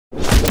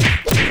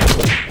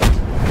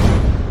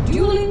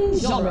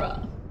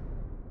genre.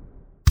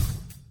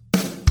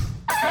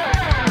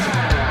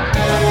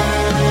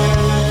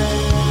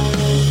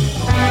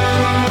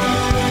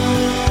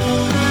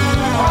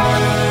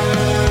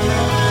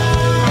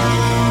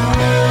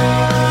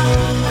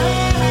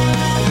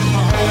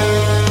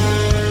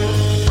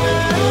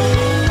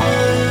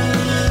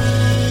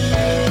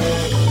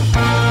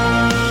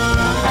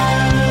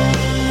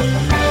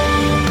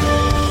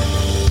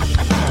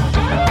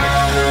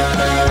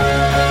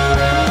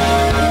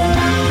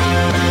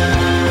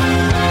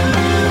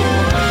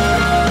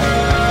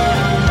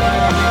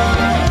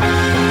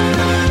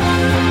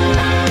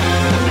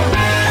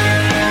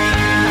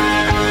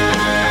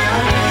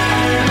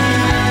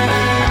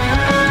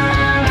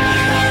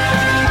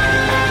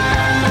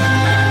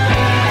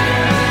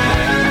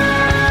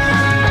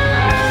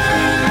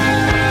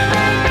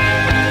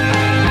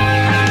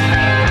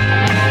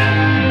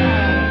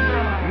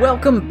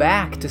 Welcome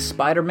back to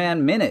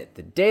Spider-Man Minute,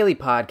 the daily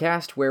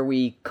podcast where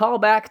we call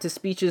back to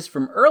speeches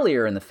from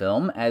earlier in the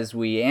film as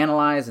we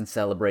analyze and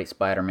celebrate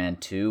Spider-Man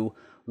 2,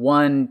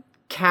 one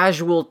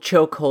casual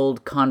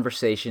chokehold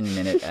conversation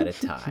minute at a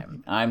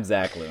time. I'm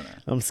Zach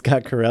Luna. I'm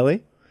Scott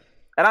Corelli.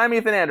 And I'm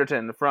Ethan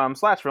Anderton from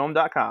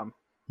SlashFilm.com.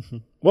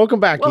 Welcome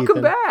back, Welcome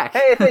Ethan. back!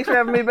 Hey, thanks for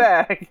having me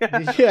back.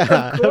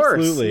 Yeah, Of course,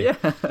 absolutely.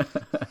 yeah.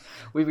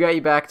 We've got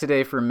you back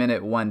today for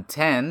minute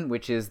 110,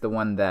 which is the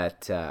one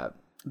that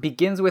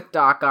begins with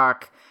Doc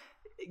Ock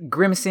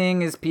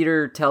grimacing as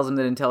Peter tells him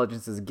that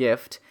intelligence is a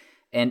gift,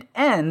 and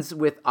ends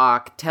with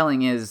Ock telling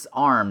his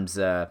arms,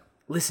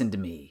 listen to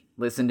me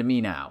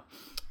now.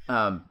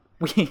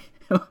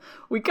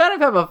 We kind of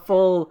have a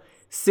full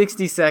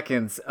 60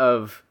 seconds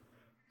of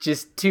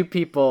just two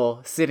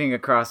people sitting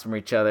across from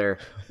each other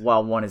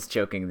while one is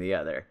choking the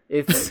other.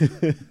 It's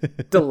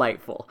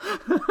delightful.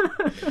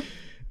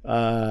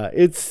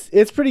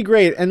 It's pretty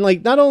great. And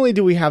like, not only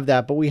do we have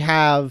that, but we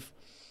have,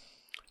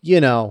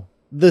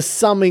 the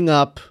summing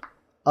up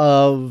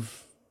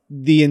of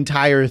the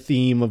entire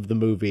theme of the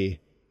movie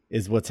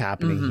is what's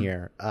happening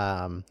here.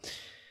 And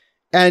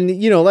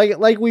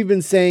like we've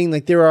been saying,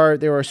 like there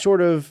are sort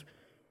of,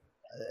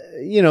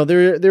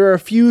 there are a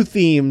few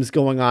themes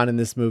going on in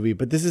this movie,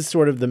 but this is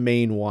sort of the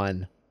main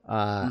one.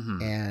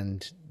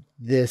 And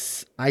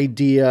this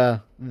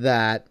idea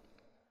that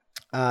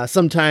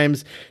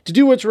sometimes to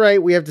do what's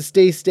right, we have to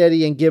stay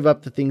steady and give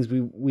up the things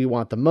we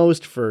want the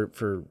most.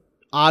 For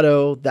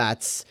Otto,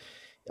 that's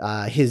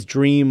his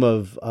dream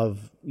of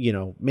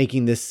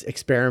making this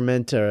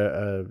experiment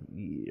a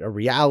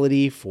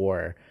reality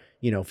for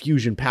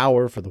fusion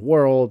power for the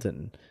world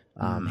and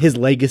his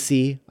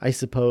legacy, I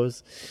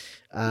suppose.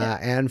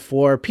 And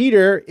for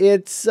Peter,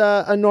 it's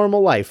a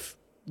normal life.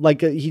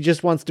 Like he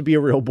just wants to be a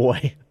real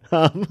boy.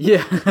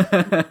 Yeah.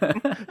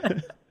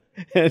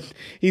 And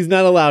he's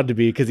not allowed to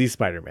be because he's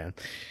Spider-Man.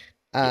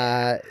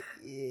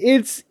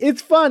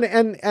 It's fun.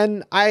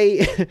 And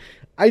I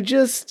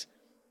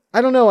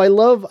don't know. I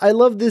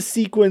love this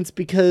sequence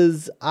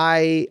because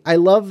I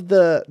love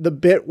the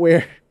bit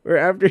where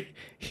after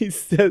he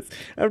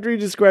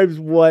describes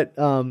what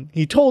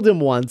he told him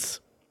once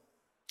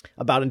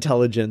about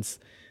intelligence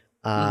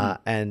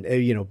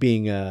and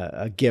being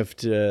a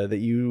gift that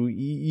you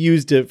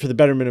used it for the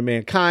betterment of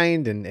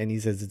mankind, and he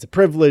says it's a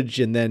privilege,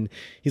 and then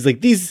he's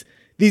like, these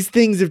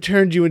things have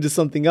turned you into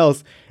something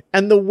else,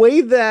 and the way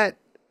that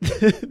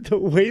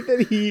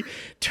he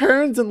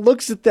turns and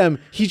looks at them,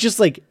 he's just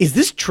like, is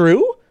this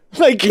true?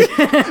 Like,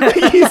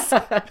 it's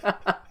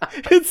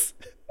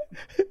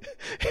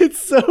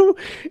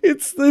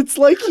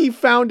like he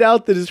found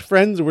out that his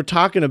friends were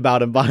talking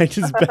about him behind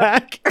his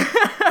back.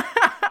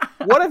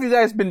 What have you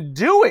guys been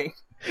doing?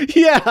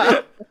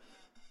 Yeah.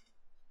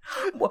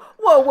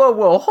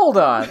 Whoa, hold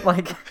on.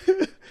 Like,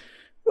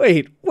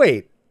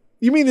 wait.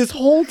 You mean this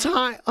whole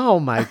time?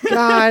 Oh my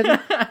God.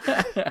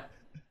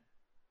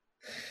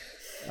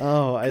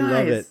 Oh, I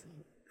love it.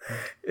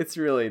 It's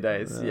really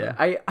nice.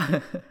 Yeah.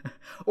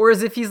 Or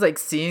as if he's like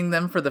seeing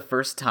them for the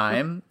first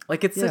time.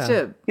 Like it's such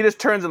a... He just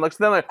turns and looks at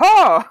them like,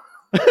 oh!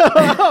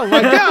 Oh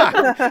my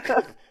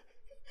God.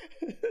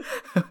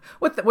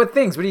 What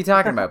things? What are you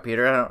talking about,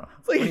 Peter? I don't know.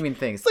 What do you mean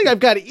things? It's like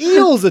I've got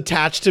eels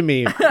attached to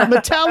me.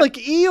 Metallic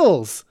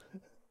eels.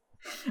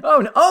 Oh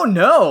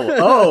no.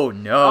 Oh,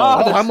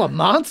 I'm a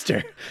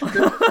monster.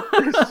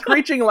 They're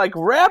screeching like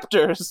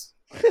raptors.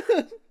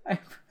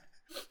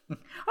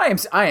 I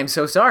am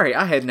so sorry.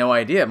 I had no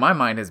idea. My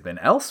mind has been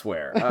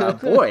elsewhere.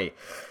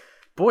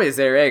 Boy, is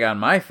there egg on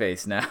my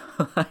face now.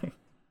 like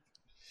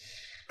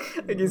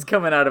he's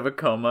coming out of a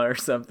coma or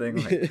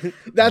something. Like,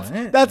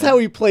 that's how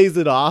he plays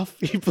it off.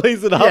 He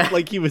plays it off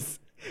like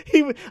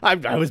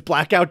I was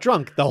blackout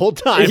drunk the whole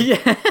time.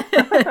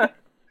 Yeah.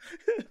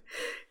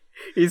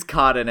 He's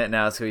caught in it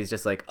now, so he's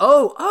just like,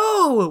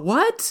 oh,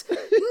 what?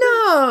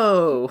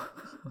 No.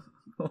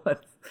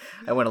 What?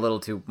 I went a little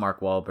too Mark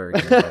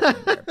Wahlberg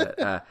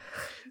there,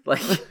 but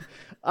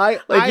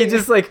he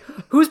just like,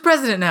 who's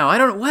president now? I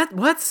don't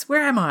know.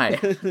 Where am I?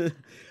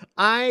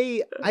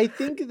 I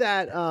think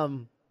that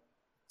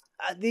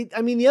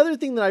the other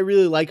thing that I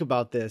really like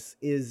about this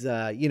is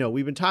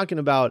we've been talking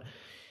about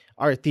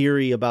our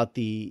theory about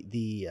the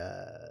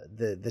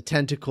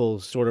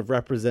tentacles sort of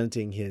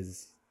representing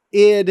his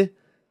id,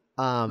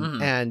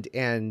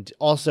 and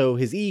also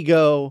his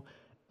ego,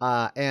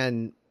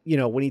 and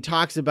when he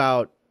talks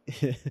about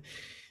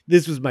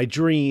this was my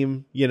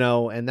dream,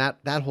 and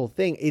that whole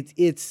thing,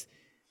 it's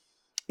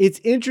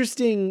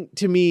interesting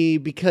to me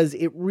because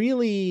it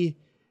really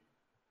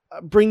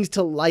brings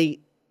to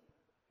light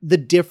the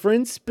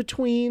difference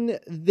between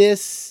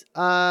this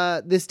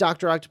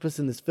Dr. Octopus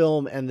in this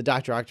film and the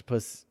Dr.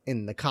 Octopus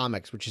in the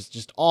comics, which is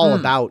just all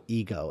about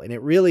ego. And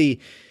it really,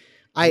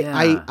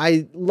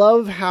 I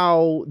love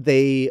how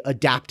they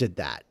adapted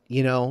that.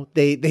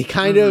 They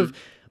kind of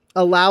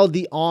allowed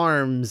the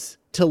arms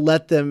to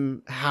let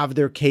them have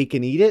their cake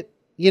and eat it.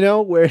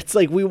 Where it's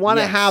like, we want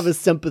to have a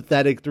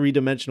sympathetic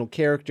 3-dimensional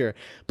character,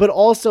 but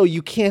also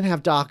you can't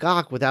have Doc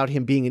Ock without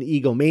him being an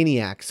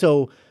egomaniac.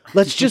 So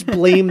let's just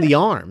blame the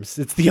arms.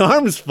 It's the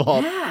arms'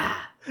 fault. Yeah.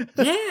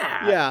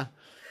 Yeah.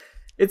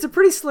 It's a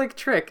pretty slick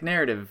trick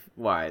narrative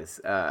wise.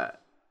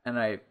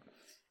 And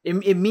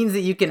it means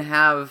that you can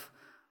have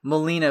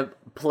Melina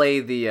play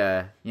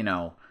the,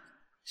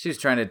 she was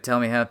trying to tell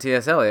me how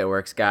T.S. Eliot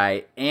works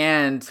guy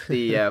and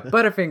the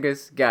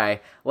Butterfingers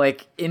guy,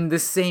 like in the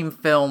same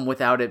film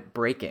without it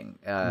breaking.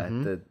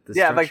 The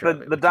like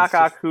the Doc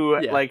Ock who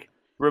like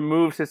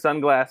removes his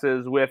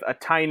sunglasses with a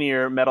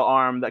tinier metal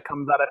arm that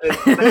comes out of his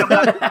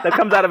that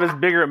comes out of his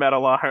bigger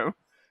metal arm.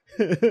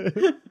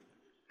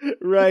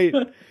 Right.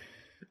 Oh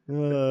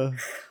my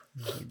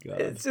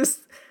God. It's just,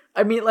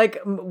 I mean, like,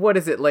 what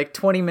is it? Like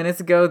 20 minutes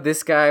ago,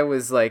 this guy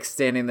was like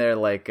standing there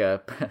like,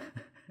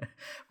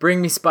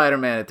 bring me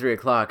Spider-Man at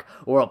 3:00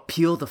 or I'll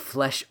peel the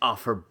flesh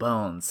off her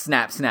bones.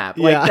 Snap, snap.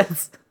 Like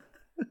that's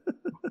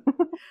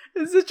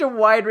it's such a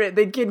wide range.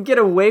 They can get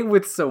away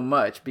with so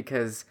much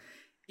because,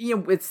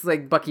 it's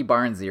like Bucky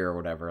Barnesy or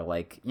whatever.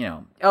 Like, he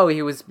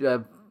was,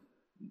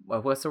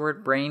 what's the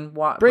word?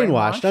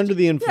 Brainwashed under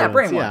the influence. Yeah,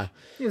 brainwashed. Yeah.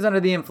 He was under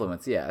the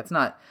influence. Yeah. It's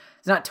not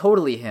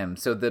totally him.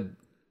 So the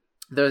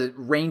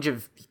range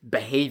of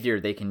behavior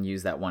they can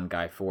use that one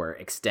guy for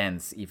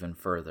extends even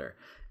further.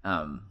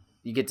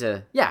 You get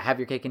to have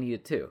your cake and eat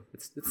it too.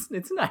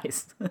 It's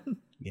nice.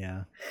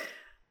 Yeah,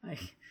 it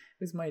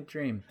was my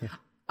dream.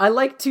 I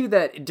like too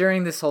that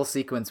during this whole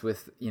sequence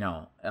with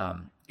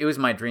it was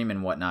my dream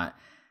and whatnot.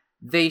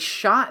 They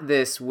shot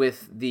this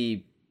with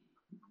the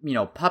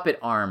puppet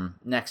arm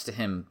next to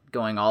him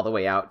going all the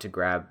way out to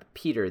grab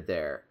Peter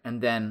there,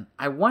 and then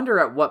I wonder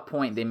at what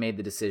point they made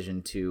the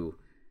decision to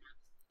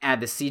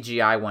add the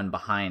CGI one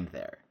behind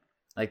there.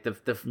 Like the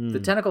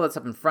tentacle that's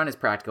up in front is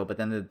practical, but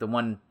then the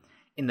one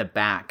in the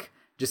back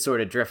just sort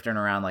of drifting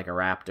around like a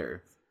raptor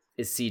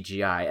is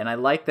CGI. And I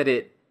like that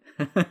it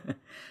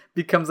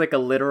becomes like a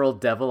literal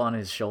devil on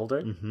his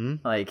shoulder.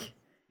 Like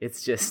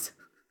it's just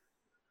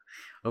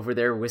over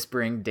there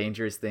whispering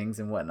dangerous things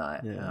and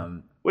whatnot.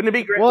 Wouldn't it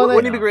be great?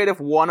 Wouldn't it be great if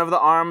one of the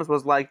arms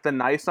was like the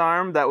nice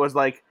arm that was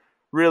like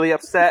really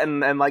upset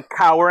and like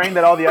cowering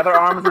that all the other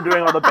arms were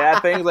doing all the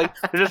bad things? Like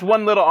there's just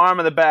one little arm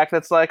in the back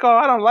that's like, oh,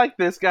 I don't like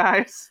this,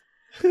 guys.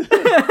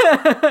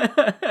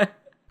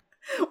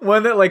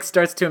 One that like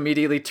starts to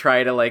immediately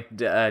try to like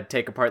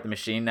take apart the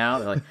machine now.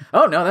 They're like,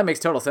 oh no, that makes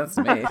total sense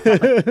to me.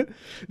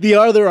 The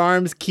other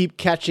arms keep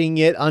catching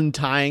it,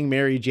 untying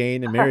Mary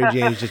Jane, and Mary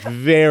Jane is just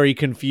very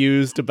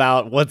confused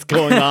about what's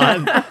going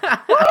on.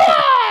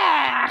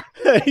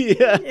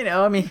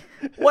 I mean,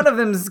 one of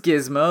them's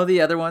Gizmo,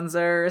 the other ones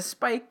are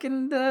Spike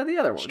and the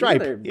other one.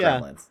 Stripe,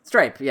 Gremlins.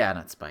 Stripe,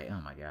 not Spike. Oh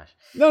my gosh.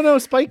 No,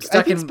 Spike.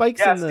 I think Spike's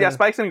in the...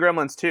 Spike's in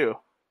Gremlins too.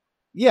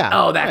 Yeah.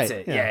 Oh, that's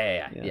right.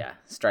 It. Yeah.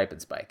 Stripe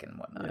and Spike and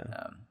whatnot.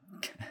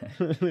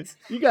 Yeah.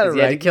 You got it right.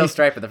 You had to kill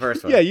Stripe in the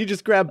first one. Yeah, you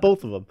just grab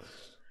both of them.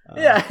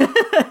 Yeah.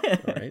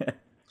 All right.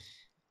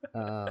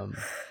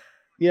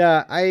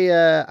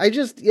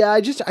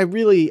 I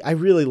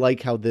really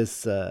like how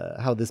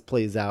this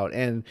plays out.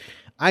 And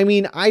I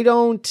mean,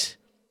 I'm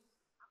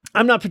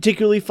not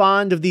particularly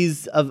fond of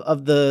these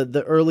of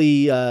the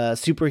early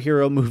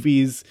superhero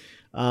movies.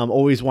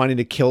 Always wanting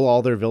to kill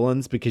all their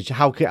villains, because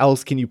how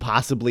else can you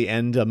possibly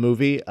end a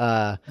movie?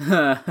 But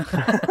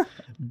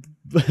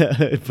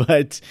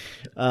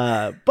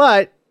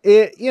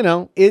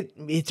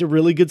it's a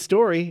really good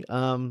story.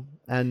 We're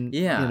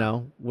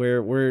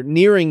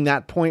nearing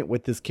that point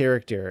with this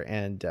character,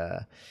 and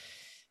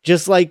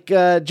just like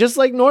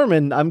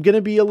Norman, I'm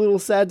gonna be a little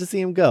sad to see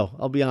him go.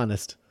 I'll be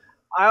honest.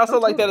 I also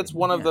like that it's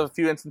one of the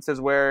few instances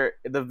where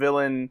the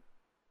villain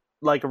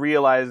like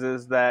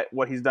realizes that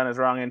what he's done is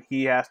wrong and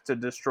he has to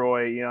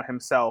destroy,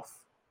 himself.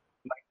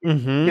 Like,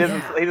 he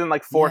doesn't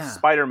like force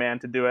Spider-Man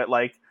to do it.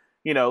 Like,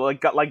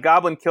 like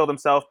Goblin killed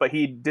himself, but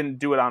he didn't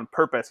do it on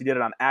purpose. He did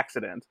it on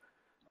accident.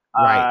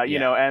 Right.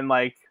 And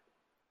like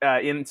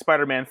in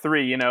Spider-Man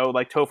 3,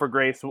 like Topher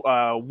Grace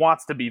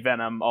wants to be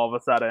Venom all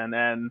of a sudden,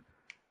 and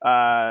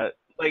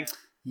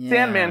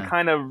Sandman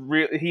kind of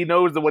he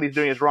knows that what he's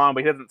doing is wrong,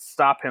 but he doesn't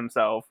stop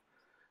himself.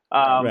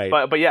 Right.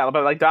 But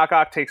like Doc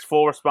Ock takes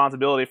full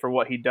responsibility for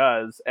what he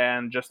does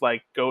and just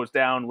like goes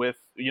down with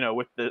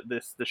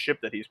the ship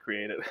that he's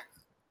created.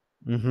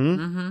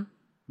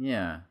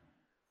 Yeah.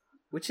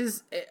 which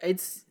is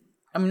it's.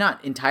 I'm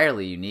not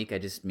entirely unique. I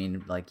just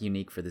mean like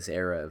unique for this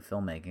era of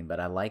filmmaking.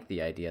 But I like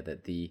the idea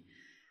that the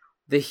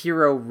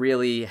hero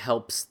really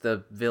helps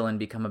the villain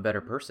become a better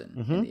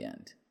person in the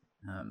end,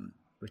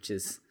 which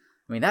is,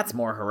 I mean, that's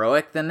more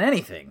heroic than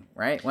anything,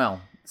 right?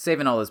 Well,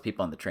 saving all those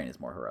people on the train is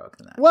more heroic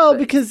than that. Well,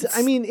 because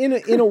I mean,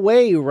 in a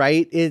way,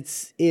 right?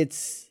 It's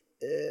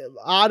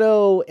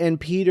Otto and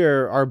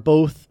Peter are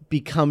both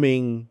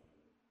becoming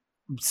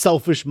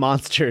selfish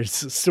monsters,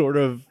 sort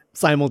of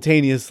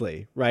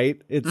simultaneously,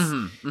 right? It's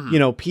you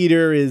know,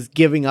 Peter is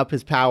giving up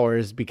his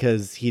powers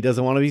because he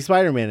doesn't want to be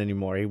Spider-Man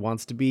anymore. He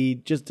wants to be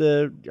just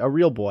a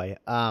real boy.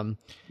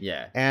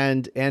 Yeah.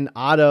 And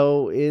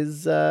Otto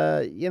is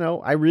you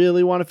know, I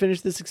really want to finish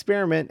this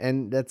experiment,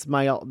 and that's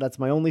my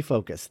only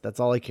focus.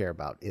 That's all I care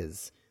about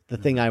is the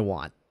thing I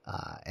want.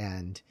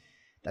 And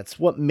that's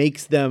what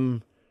makes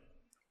them,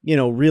 you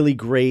know, really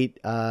great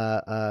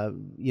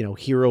you know,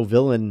 hero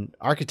villain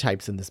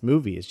archetypes in this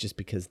movie, is just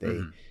because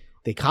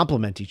they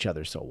complement each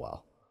other so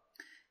well.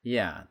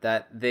 Yeah,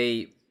 that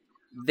they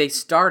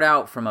start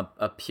out from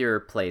a pure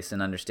place,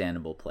 an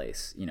understandable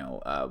place, you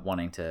know,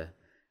 wanting to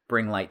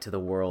bring light to the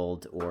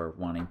world or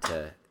wanting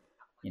to,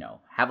 you know,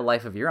 have a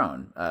life of your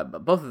own.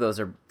 But both of those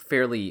are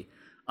fairly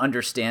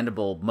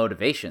understandable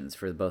motivations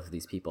for both of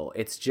these people.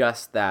 It's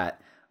just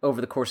that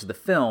over the course of the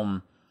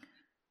film,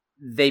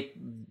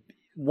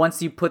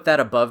 once you put that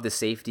above the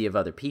safety of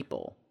other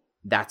people,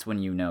 that's when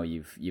you know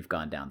you've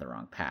gone down the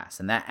wrong path.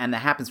 And that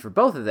happens for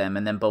both of them,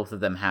 and then both of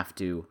them have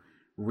to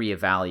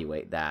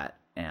reevaluate that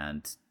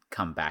and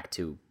come back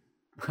to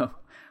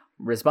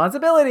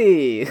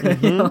responsibility.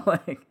 You know,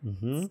 like,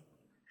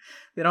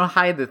 they don't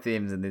hide the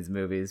themes in these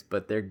movies,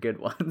 but they're good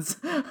ones.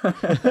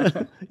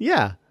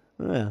 Yeah.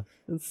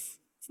 It's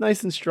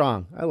nice and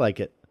strong. I like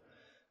it.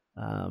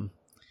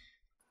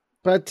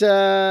 But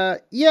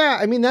yeah,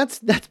 I mean, that's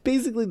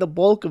basically the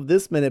bulk of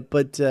this minute.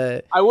 But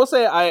I will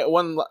say, I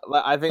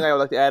think I would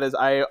like to add is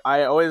I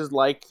always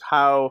like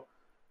how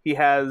he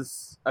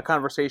has a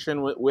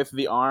conversation with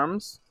the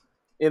arms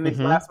in these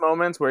last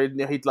moments where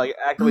he like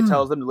actively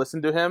tells them to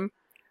listen to him,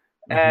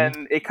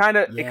 and it kind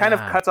of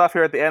cuts off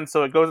here at the end,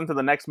 so it goes into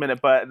the next minute.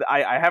 But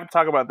I have to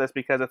talk about this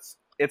because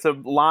it's a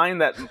line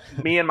that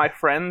me and my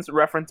friends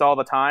reference all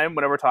the time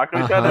whenever we're talking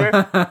to each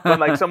other. When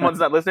like someone's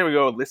not listening, we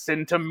go,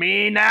 "Listen to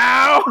me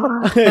now."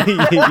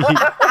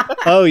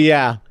 Oh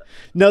yeah,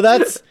 no,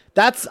 that's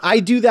I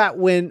do that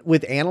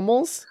with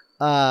animals.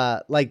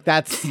 Like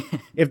that's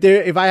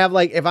if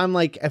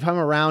I'm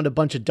around a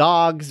bunch of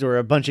dogs or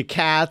a bunch of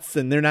cats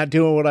and they're not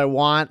doing what I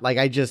want, like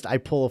I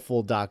pull a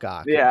full Doc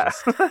Ock. Yeah,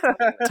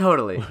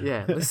 totally.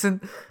 Yeah, listen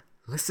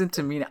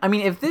to me now. I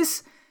mean, if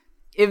this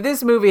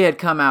movie had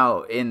come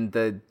out in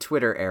the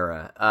Twitter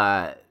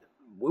era,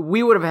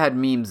 we would have had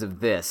memes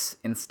of this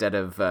instead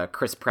of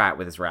Chris Pratt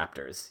with his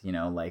raptors. You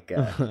know, like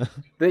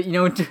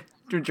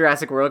when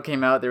Jurassic World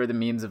came out, there were the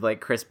memes of like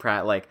Chris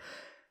Pratt like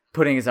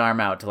putting his arm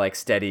out to like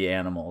steady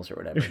animals or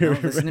whatever. No,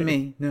 listen to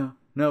me.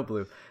 No,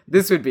 Blue.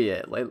 This would be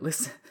it. Like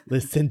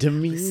listen to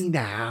me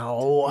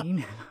now.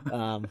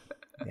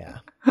 Yeah,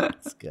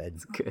 it's good.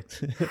 It's good.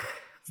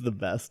 It's the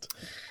best.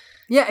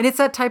 Yeah, and it's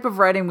that type of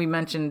writing we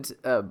mentioned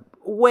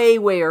way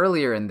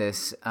earlier in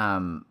this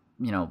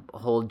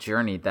whole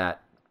journey,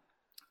 that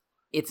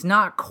it's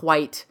not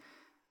quite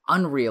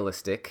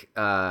unrealistic.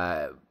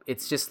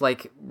 It's just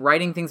like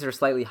writing things that are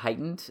slightly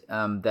heightened,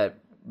 that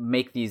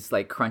make these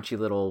like crunchy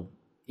little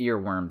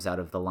earworms out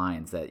of the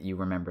lines that you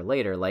remember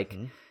later, like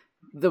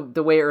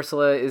the way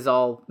Ursula is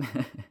all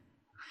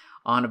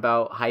on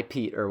about Hi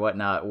Pete or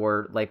whatnot,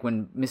 or like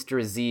when Mr.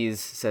 Aziz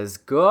says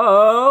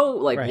go,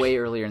 like way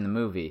earlier in the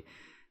movie.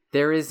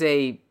 There is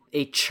a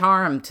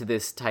charm to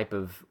this type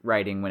of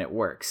writing when it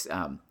works.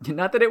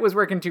 Not that it was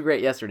working too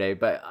great yesterday,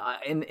 but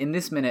in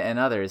this minute and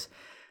others,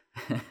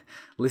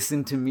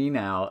 listen to me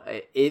now.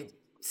 It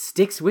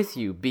sticks with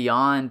you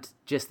beyond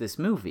just this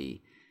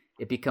movie.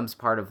 It becomes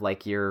part of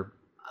like your,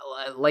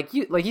 like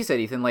you said,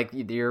 Ethan, like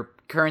your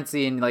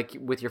currency and like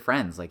with your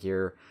friends, like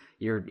your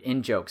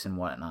in jokes and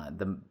whatnot.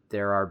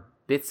 There are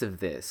bits of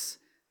this,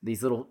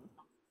 these little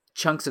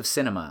chunks of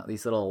cinema,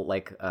 these little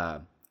like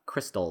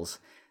crystals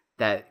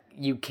that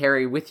you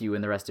carry with you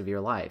in the rest of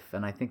your life.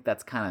 And I think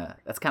that's kind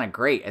of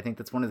great. I think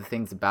that's one of the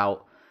things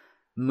about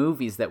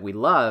movies that we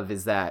love,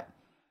 is that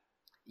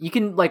you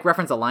can like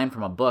reference a line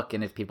from a book,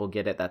 and if people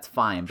get it, that's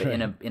fine. But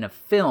in a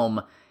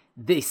film,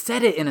 they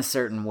said it in a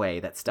certain way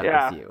that stuck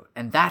with you,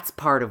 and that's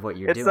part of what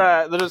you're doing.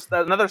 There's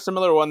another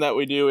similar one that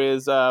we do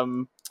is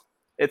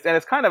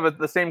it's kind of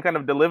the same kind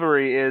of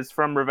delivery, is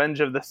from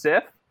Revenge of the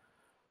Sith.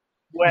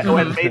 When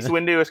Mace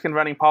Windu is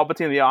confronting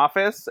Palpatine in the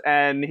office,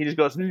 and he just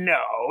goes,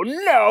 "No,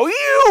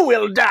 you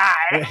will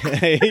die."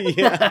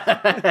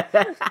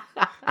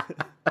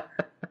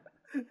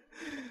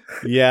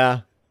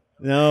 Yeah,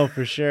 no,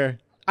 for sure.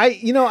 I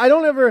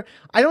don't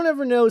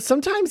ever know.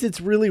 Sometimes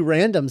it's really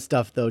random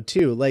stuff though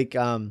too. Like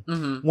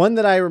one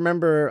that I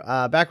remember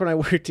back when I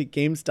worked at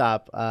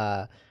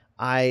GameStop.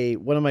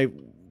 One of my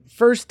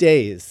first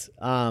days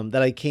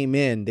that I came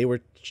in, they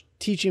were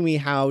teaching me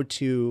how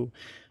to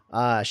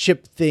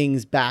ship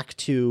things back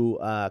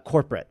to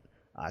corporate.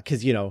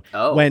 Because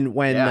Oh, when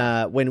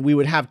yeah. when we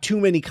would have too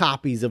many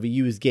copies of a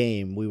used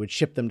game, we would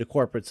ship them to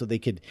corporate so they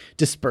could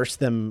disperse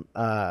them,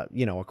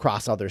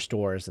 across other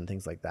stores and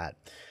things like that.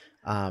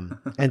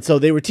 And so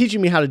they were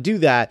teaching me how to do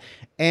that,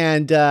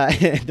 and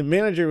the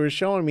manager was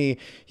showing me.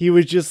 He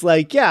was just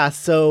like, "Yeah,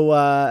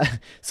 so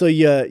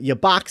you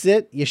box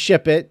it, you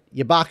ship it,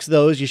 you box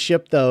those, you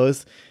ship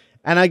those,"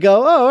 and I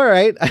go, "Oh, all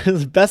right,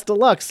 best of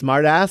luck,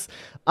 smartass."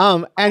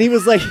 And he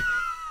was like.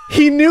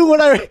 He knew what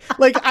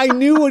I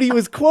knew what he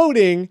was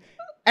quoting,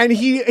 and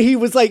he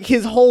was like,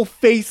 his whole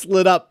face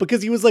lit up because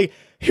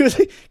because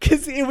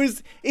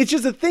it's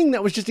just a thing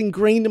that was just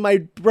ingrained in my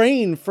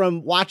brain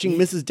from watching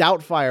Mrs.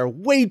 Doubtfire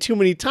way too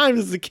many times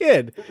as a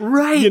kid.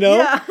 Right.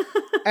 Yeah.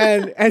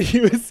 and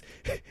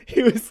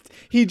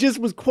he just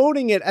was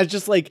quoting it as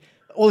just like,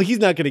 well, he's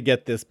not going to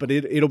get this, but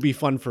it'll be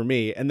fun for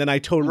me. And then I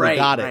totally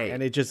got it.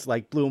 And it just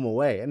like blew him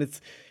away. And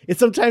it's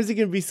sometimes it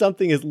can be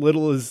something as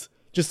little as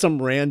just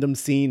some random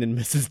scene in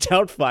Mrs.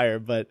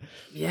 Doubtfire, but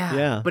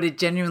yeah. But it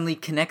genuinely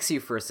connects you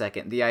for a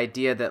second. The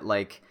idea that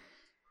like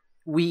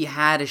we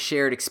had a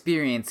shared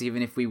experience,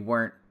 even if we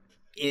weren't,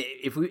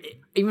 even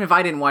if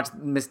I didn't watch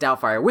Miss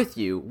Doubtfire with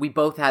you, we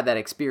both had that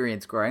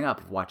experience growing up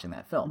of watching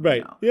that film.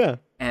 Right. Yeah.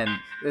 And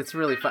it's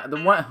really fun.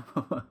 The one.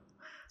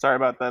 Sorry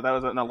about that. That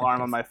was an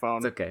alarm on my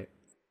phone. It's okay.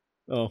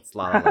 Oh, it's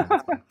La La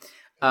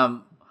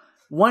Land.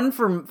 One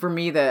for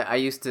me that I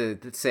used to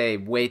say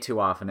way too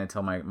often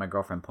until my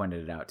girlfriend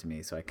pointed it out to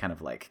me, so I kind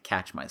of like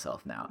catch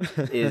myself now,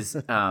 is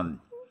I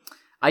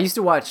used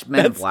to watch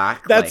Men in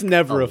Black. That's like,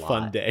 never a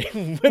fun day.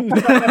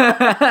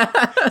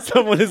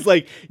 Someone is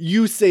like,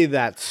 you say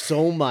that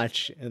so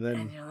much,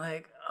 and you're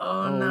like,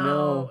 oh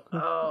no.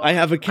 I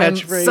have a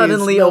catchphrase. I'm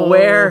suddenly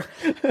aware.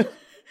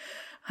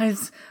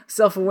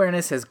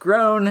 Self-awareness has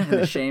grown, and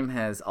the shame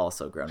has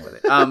also grown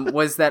with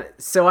it.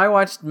 So I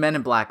watched Men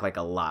in Black like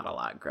a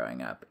lot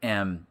growing up,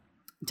 and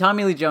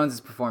Tommy Lee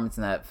Jones's performance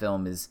in that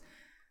film is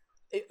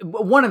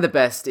one of the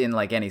best in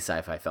like any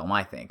sci-fi film,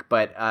 I think.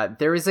 But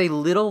there is a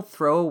little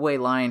throwaway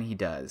line he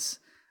does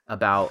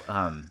about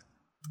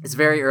it's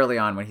very early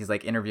on when he's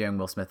like interviewing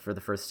Will Smith for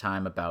the first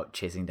time about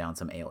chasing down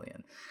some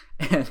alien,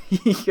 and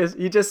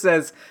he just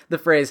says the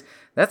phrase,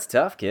 "That's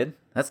tough, kid.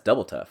 That's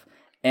double tough,"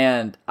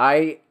 and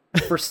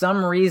for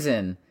some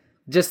reason,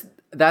 just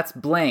that's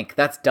blank,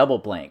 that's double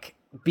blank,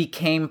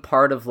 became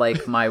part of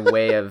like my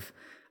way of,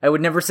 I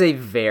would never say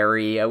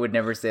I would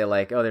never say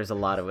like, oh, there's a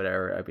lot of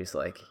whatever. I'd be just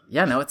like,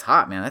 yeah, no, it's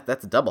hot, man.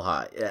 That's double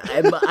hot.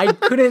 I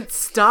couldn't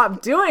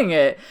stop doing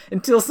it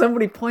until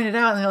somebody pointed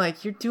out and they're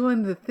like, you're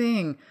doing the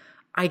thing.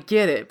 I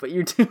get it, but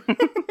you're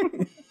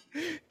doing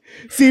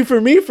See, for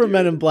me, for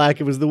Men in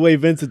Black, it was the way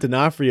Vincent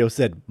D'Onofrio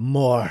said,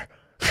 more.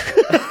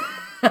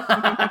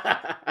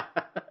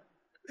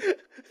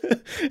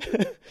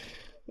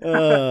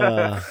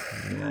 Man.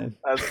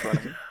 That's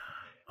funny.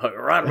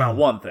 Right about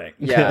one thing.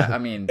 Yeah, I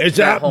mean, is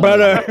that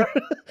better?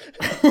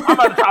 I'm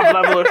on the top of the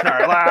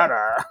evolutionary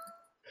ladder.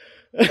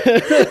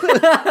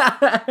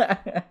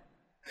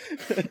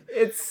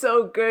 It's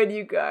so good,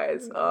 you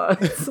guys.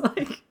 It's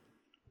like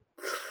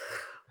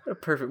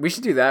perfect. We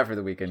should do that for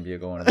the Weekend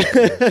Bugle one of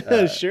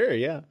those. Sure,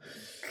 yeah.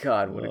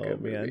 God, what a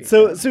good movie. Man.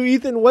 So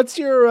Ethan, what's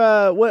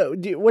your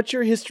what's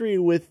your history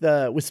with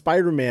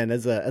Spider-Man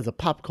as a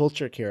pop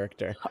culture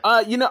character?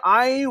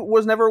 I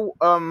was never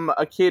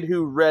a kid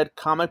who read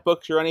comic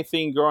books or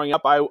anything growing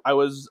up. I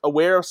was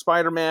aware of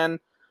Spider-Man.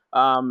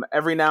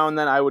 Every now and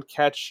then I would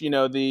catch,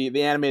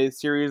 the animated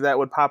series that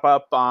would pop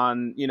up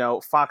on,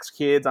 Fox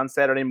Kids on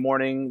Saturday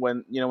morning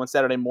when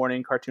Saturday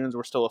morning cartoons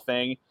were still a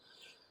thing.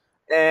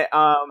 But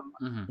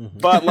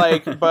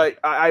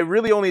I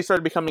really only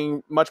started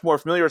becoming much more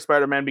familiar with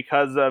Spider-Man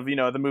because of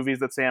the movies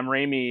that Sam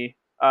Raimi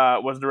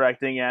was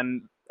directing,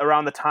 and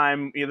around the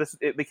time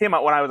they came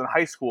out when I was in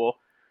high school,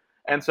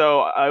 and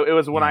so it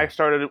was when I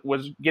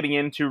was getting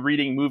into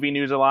reading movie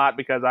news a lot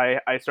because I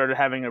started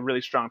having a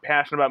really strong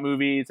passion about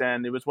movies,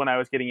 and it was when I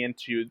was getting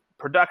into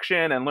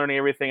production and learning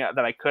everything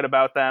that I could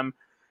about them.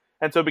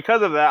 And so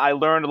because of that, I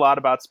learned a lot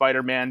about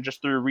Spider-Man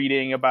just through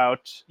reading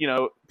about,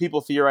 people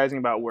theorizing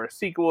about where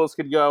sequels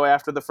could go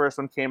after the first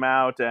one came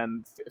out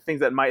and things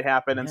that might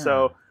happen. And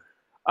so,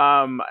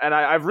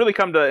 I've really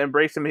come to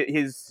embrace him.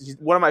 He's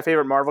one of my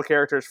favorite Marvel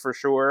characters for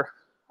sure.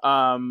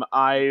 I'm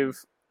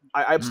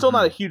still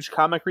not a huge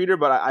comic reader,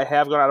 but I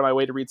have gone out of my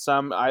way to read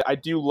some. I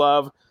do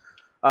love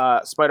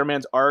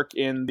Spider-Man's arc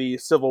in the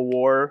Civil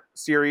War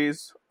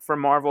series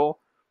from Marvel.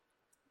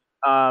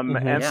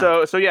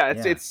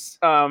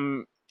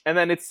 And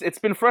then it's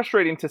been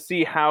frustrating to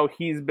see how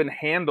he's been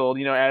handled,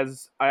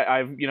 as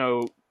I've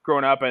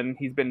grown up and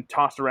he's been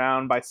tossed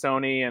around by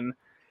Sony, and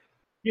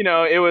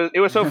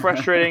it was so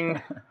frustrating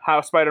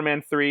how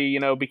Spider-Man 3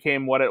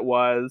 became what it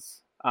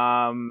was.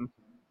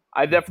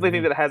 I definitely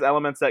think that it has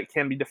elements that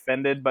can be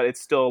defended, but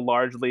it's still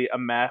largely a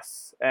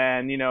mess.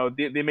 And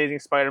the Amazing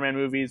Spider-Man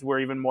movies were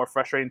even more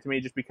frustrating to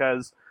me just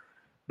because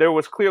there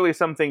was clearly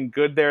something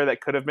good there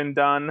that could have been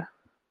done,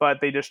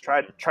 but they just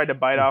tried to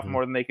bite off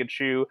more than they could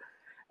chew.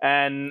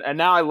 And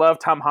now I love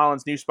Tom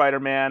Holland's new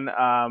Spider-Man.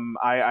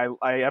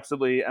 I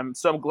absolutely am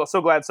so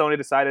glad Sony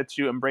decided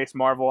to embrace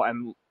Marvel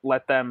and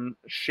let them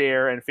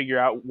share and figure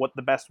out what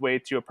the best way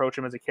to approach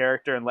him as a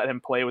character and let him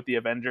play with the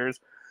Avengers.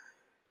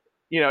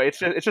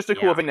 It's just a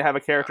cool thing to have a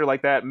character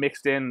like that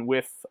mixed in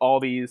with all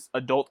these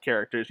adult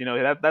characters.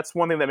 That's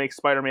one thing that makes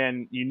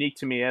Spider-Man unique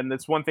to me, and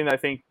that's one thing that I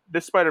think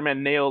this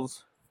Spider-Man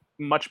nails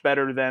much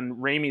better than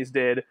Raimi's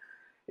did,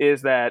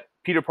 is that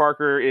Peter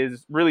Parker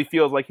really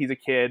feels like he's a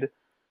kid.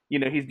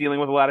 He's dealing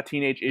with a lot of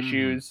teenage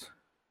issues,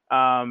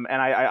 and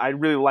I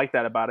really like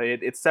that about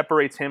it. It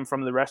separates him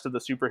from the rest of the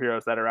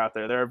superheroes that are out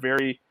there. There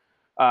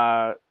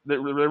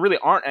really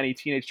aren't any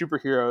teenage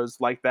superheroes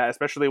like that,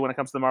 especially when it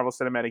comes to the Marvel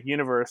Cinematic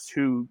Universe,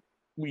 who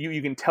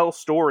you can tell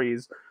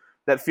stories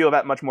that feel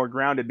that much more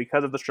grounded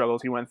because of the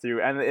struggles he went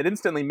through, and it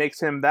instantly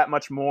makes him that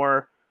much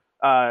more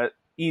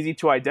easy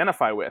to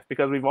identify with,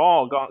 because we've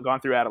all gone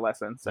through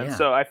adolescence. And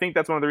so I think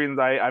that's one of the reasons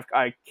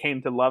I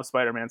came to love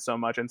Spider-Man so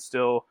much, and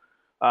still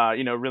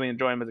really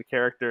enjoy him as a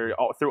character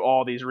through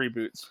all these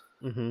reboots.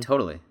 Mm-hmm.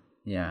 Totally.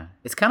 Yeah.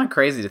 It's kind of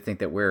crazy to think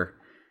that we're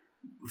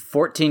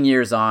 14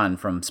 years on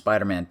from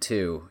Spider-Man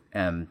 2,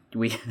 and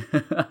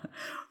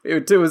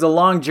it was a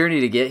long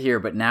journey to get here,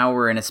 but now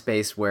we're in a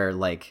space where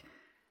like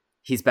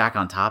he's back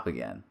on top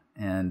again,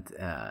 and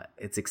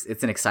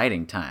it's an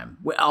exciting time.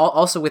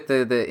 Also with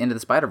the Into the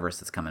Spider-Verse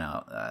that's coming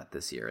out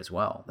this year as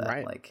well.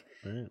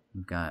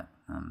 We've got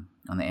on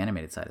the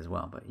animated side as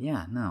well. But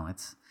yeah, no,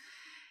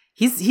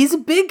 he's a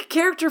big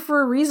character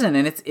for a reason,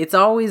 and it's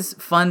always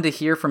fun to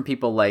hear from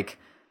people like,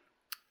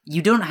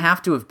 you don't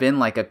have to have been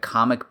like a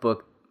comic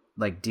book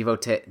like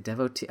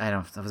devotee. I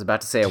was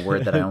about to say a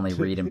word that I only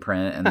read in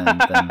print, and then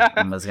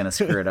I was gonna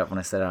screw it up when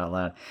I said it out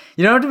loud.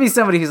 You don't have to be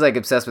somebody who's like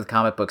obsessed with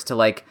comic books to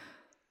like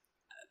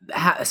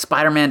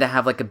Spider-Man to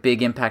have like a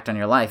big impact on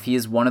your life. He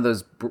is one of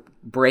those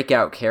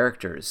breakout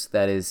characters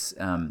that is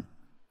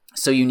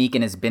so unique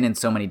and has been in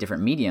so many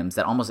different mediums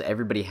that almost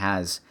everybody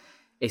has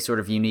a sort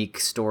of unique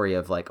story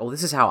of like, oh,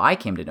 this is how I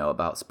came to know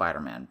about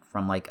Spider-Man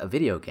from like a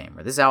video game,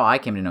 or this is how I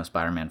came to know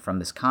Spider-Man from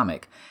this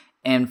comic.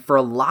 And for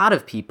a lot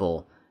of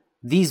people,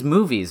 these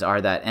movies are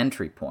that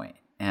entry point,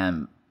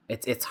 and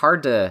it's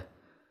hard to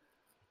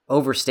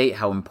overstate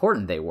how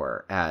important they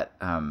were at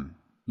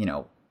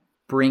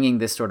bringing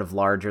this sort of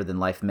larger than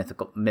life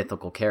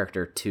mythical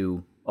character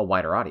to a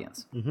wider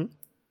audience. Mm-hmm.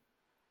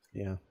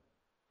 Yeah,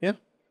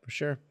 for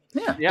sure.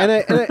 Yeah.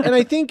 And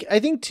I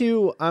think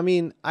too. I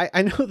mean,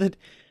 I know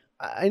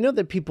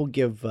that people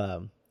give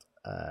Sam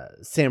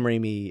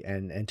Raimi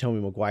and Tobey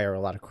Maguire a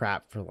lot of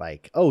crap for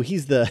like, oh,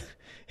 he's the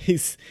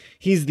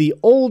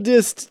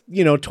oldest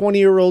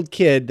 20-year-old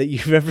kid that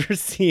you've ever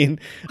seen,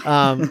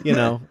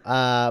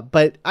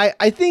 but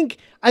I think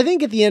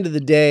at the end of the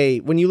day,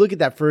 when you look at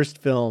that first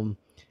film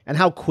and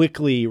how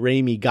quickly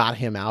Raimi got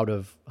him out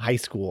of high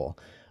school,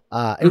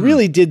 it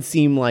really did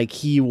seem like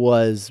he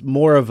was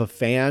more of a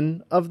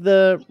fan of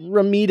the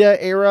Ramita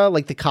era,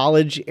 like the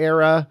college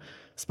era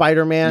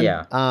Spider-Man.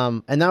 Yeah.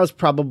 And that was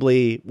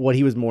probably what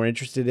he was more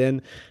interested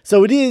in.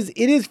 So it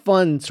is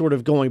fun sort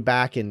of going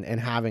back and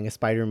having a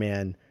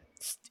Spider-Man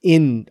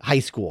in high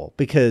school,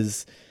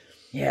 because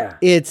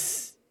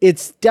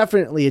it's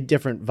definitely a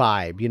different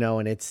vibe,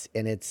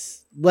 and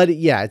it's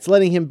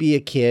letting him be a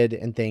kid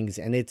and things.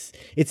 And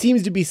it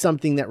seems to be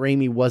something that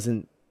Raimi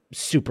wasn't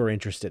super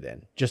interested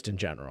in, just in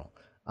general.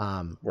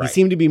 He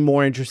seemed to be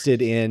more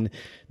interested in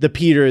the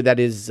Peter that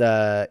is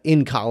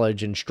in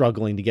college and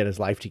struggling to get his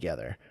life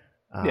together.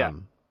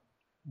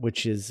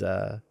 Which is,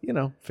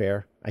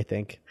 fair, I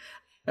think.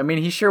 I mean,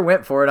 he sure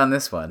went for it on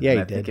this one.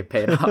 Yeah, I think it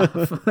paid off.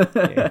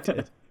 Yeah, he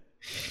did.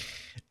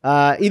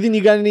 Ethan,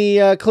 you got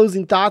any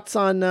closing thoughts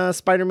on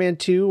Spider-Man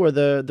 2 or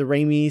the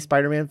Raimi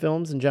Spider-Man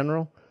films in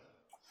general?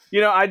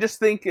 I just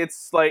think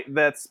it's like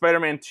that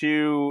Spider-Man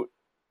 2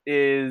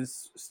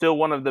 is still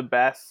one of the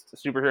best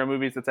superhero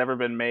movies that's ever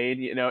been made.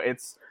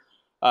 It's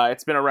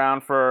been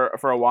around for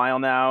a while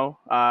now.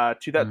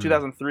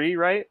 2003,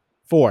 right?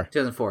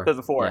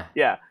 2004.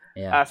 Yeah.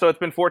 So it's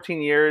been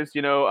 14 years,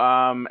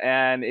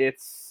 and it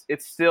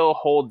still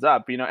holds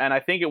up, and I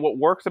think what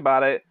works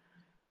about it,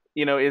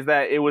 is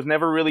that it was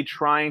never really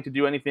trying to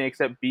do anything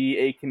except be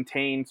a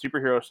contained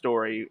superhero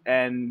story,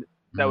 and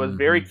that was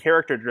very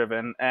character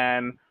driven,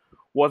 and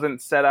wasn't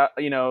set up,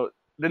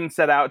 didn't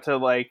set out to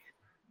like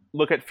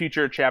look at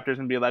future chapters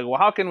and be like, well,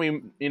 how can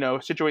we,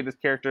 situate this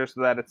character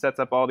so that it sets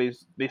up all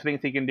these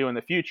things he can do in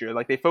the future.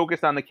 Like, they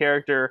focused on the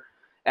character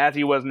as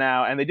he was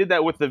now, and they did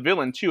that with the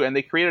villain too, and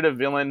they created a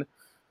villain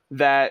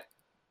that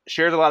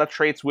shares a lot of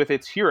traits with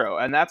its hero,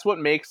 and that's what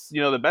makes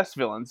the best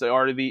villains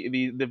are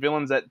the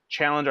villains that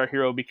challenge our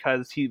hero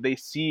because they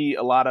see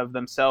a lot of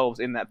themselves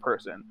in that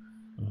person.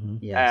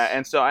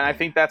 Yes. And I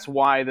think that's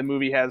why the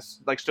movie has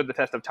like stood the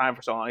test of time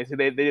for so long.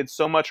 They did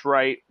so much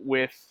right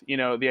with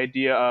the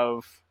idea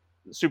of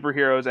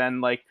superheroes,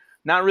 and like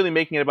not really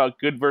making it about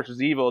good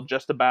versus evil,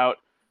 just about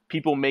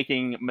people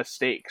making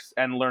mistakes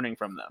and learning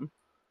from them.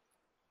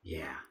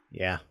 Yeah.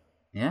 Yeah.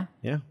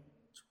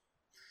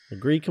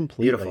 Agree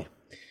completely. Beautiful.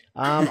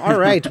 All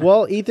right.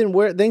 Well,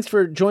 Ethan, thanks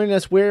for joining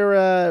us.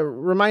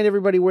 Remind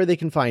everybody where they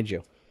can find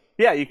you.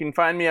 Yeah, you can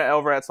find me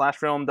over at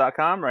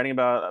slashfilm.com, writing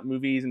about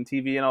movies and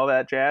TV and all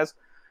that jazz.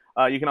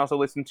 You can also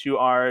listen to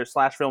our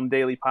Slash Film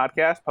Daily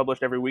podcast,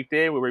 published every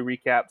weekday, where we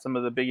recap some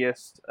of the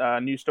biggest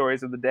news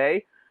stories of the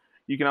day.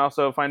 You can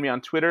also find me on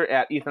Twitter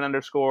at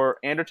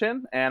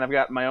Ethan_Anderton, and I've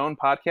got my own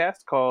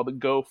podcast called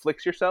Go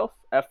Flix Yourself,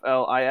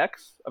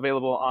 FLIX,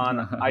 available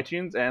on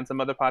iTunes and some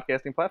other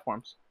podcasting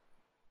platforms.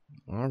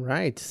 All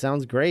right.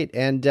 Sounds great.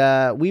 And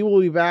we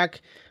will be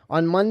back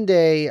on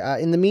Monday.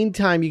 In the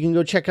meantime, you can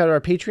go check out our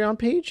Patreon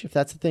page if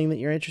that's the thing that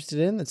you're interested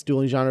in. That's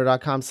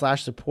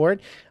duelinggenre.com/support.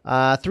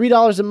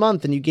 $3 a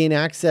month, and you gain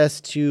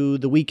access to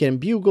the Weekend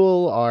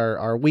Bugle,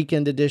 our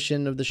weekend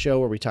edition of the show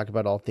where we talk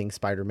about all things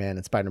Spider-Man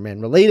and Spider-Man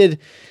related,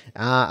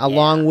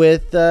 along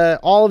with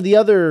all of the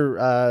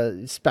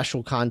other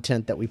special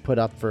content that we put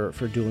up for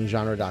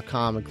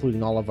duelinggenre.com,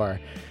 including all of our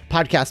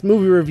podcast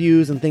movie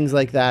reviews and things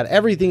like that.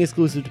 Everything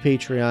exclusive to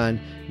Patreon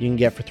you can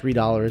get for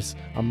 $3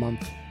 a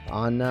month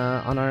on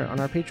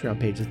our Patreon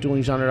page. It's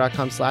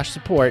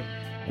duelinggenre.com/support,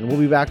 and we'll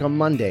be back on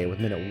Monday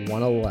with minute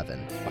 111.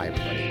 Bye,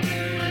 everybody.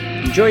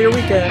 Enjoy your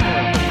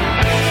weekend.